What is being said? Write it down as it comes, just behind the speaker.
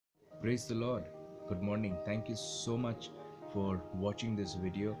Praise the Lord. Good morning. Thank you so much for watching this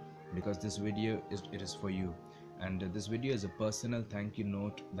video, because this video is for you, and this video is a personal thank you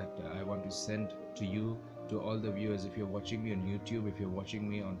note that I want to send to you, to all the viewers. If you're watching me on YouTube, if you're watching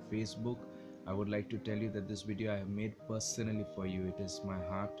me on Facebook, I would like to tell you that this video I have made personally for you. It is my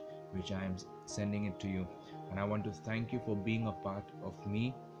heart which I am sending it to you, and I want to thank you for being a part of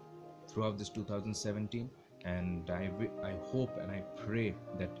me throughout this 2017. And I hope and I pray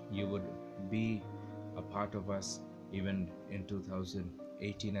that you would be a part of us even in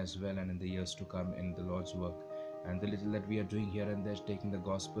 2018 as well, and in the years to come in the Lord's work. And the little that we are doing here and there, taking the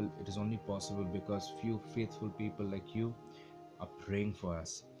gospel, it is only possible because few faithful people like you are praying for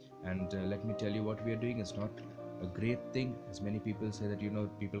us. And let me tell you, what we are doing is not a great thing, as many people say that,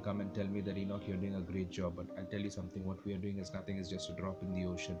 people come and tell me that, Enoch, you're doing a great job. But I'll tell you something, what we are doing is nothing, is just a drop in the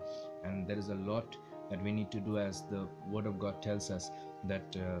ocean. And there is a lot that we need to do, as the word of God tells us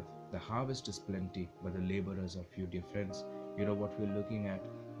that the harvest is plenty, but the laborers are few. Dear friends, what we're looking at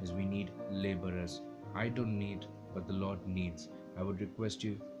is we need laborers. I don't need, but the Lord needs. I would request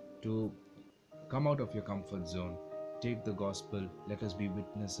you to come out of your comfort zone, take the gospel, let us be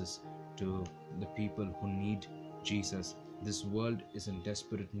witnesses to the people who need Jesus. This world is in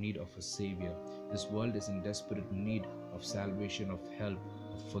desperate need of a savior. This world is in desperate need of salvation, of help,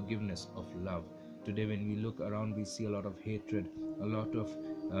 of forgiveness, of love. Today, when we look around, we see a lot of hatred, a lot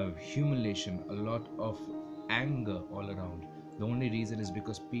of humiliation, a lot of anger all around. The only reason is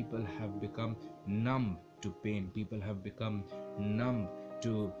because people have become numb to pain. People have become numb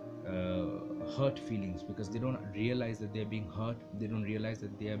to hurt feelings, because they don't realize that they're being hurt. They don't realize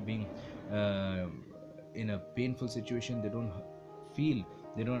that they are being uh, in a painful situation. They don't feel,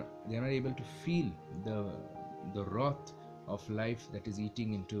 they're not able to feel the wrath of life that is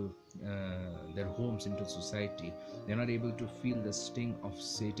eating into their homes, into society. They're not able to feel the sting of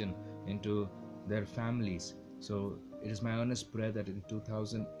Satan into their families. So it is my earnest prayer that in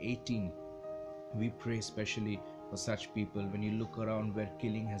 2018 we pray specially for such people. When you look around, where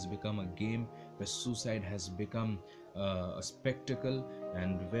killing has become a game, where suicide has become a spectacle,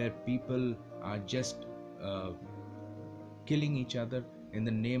 and where people are just uh, killing each other in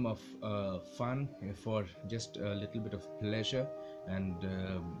the name of fun, for just a little bit of pleasure. And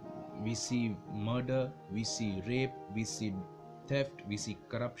we see murder, we see rape, we see theft, we see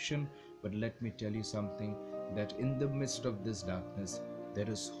corruption. But let me tell you something, that in the midst of this darkness there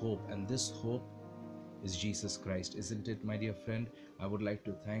is hope, and this hope is Jesus Christ, isn't it, my dear friend? I would like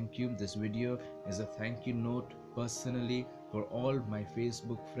to thank you. This video is a thank you note personally for all my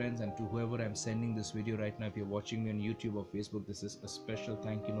Facebook friends, and to whoever I'm sending this video right now. If you're watching me on YouTube or Facebook, this is a special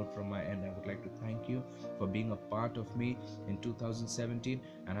thank you note from my end. I would like to thank you for being a part of me in 2017,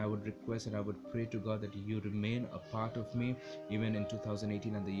 and I would request and I would pray to God that you remain a part of me even in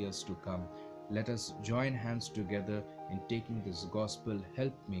 2018 and the years to come. Let us join hands together in taking this gospel.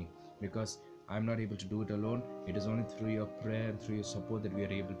 Help me, because I'm not able to do it alone. It is only through your prayer and through your support that we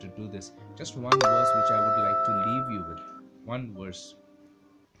are able to do this. Just one verse which I would like to leave you with. One verse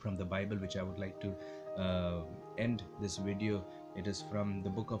from the Bible which I would like to end this video. It is from the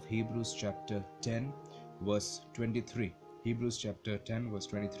book of Hebrews chapter 10 verse 23. Hebrews chapter 10 verse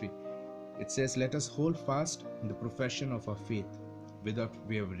 23. It says, "Let us hold fast the profession of our faith without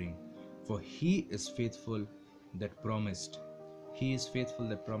wavering, for he is faithful that promised." He is faithful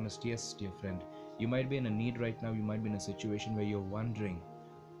that promised. Yes, dear friend, you might be in a need right now. You might be in a situation where you're wondering.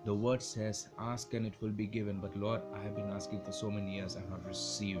 The word says, "Ask and it will be given." But Lord, I have been asking for so many years, I have not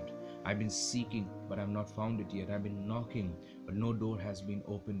received. I've been seeking, but I have not found it yet. I've been knocking, but no door has been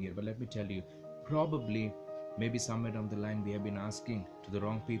opened yet. But let me tell you, probably, maybe somewhere down the line, we have been asking to the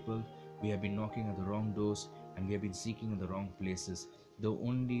wrong people, we have been knocking at the wrong doors, and we have been seeking in the wrong places. The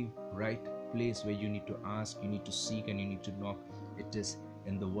only right place where you need to ask, you need to seek, and you need to knock, it is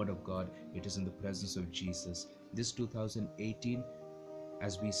in the Word of God. It is in the presence of Jesus. This 2018,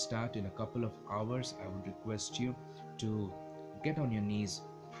 as we start in a couple of hours, I would request you to get on your knees,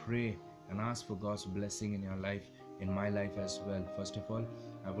 pray, and ask for God's blessing in your life, in my life as well. First of all,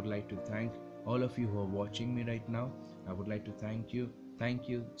 I would like to thank all of you who are watching me right now. I would like to thank you. Thank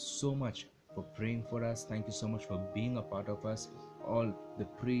you so much for praying for us. Thank you so much for being a part of us. All the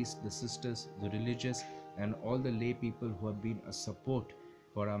priests, the sisters, the religious, and all the lay people who have been a support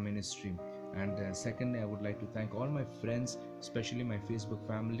for our ministry. And secondly, I would like to thank all my friends, especially my Facebook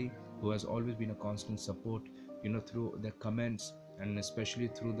family, who has always been a constant support, through the comments, and especially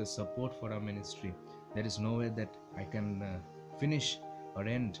through the support for our ministry. There is no way that I can finish or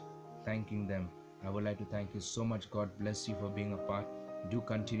end thanking them. I would like to thank you so much. God bless you for being a part. Do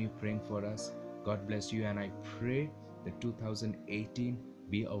continue praying for us. God bless you, and I pray that 2018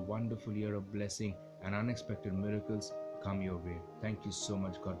 be a wonderful year of blessing and unexpected miracles come your way. Thank you so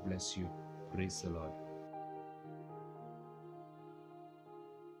much. God bless you. Praise the Lord.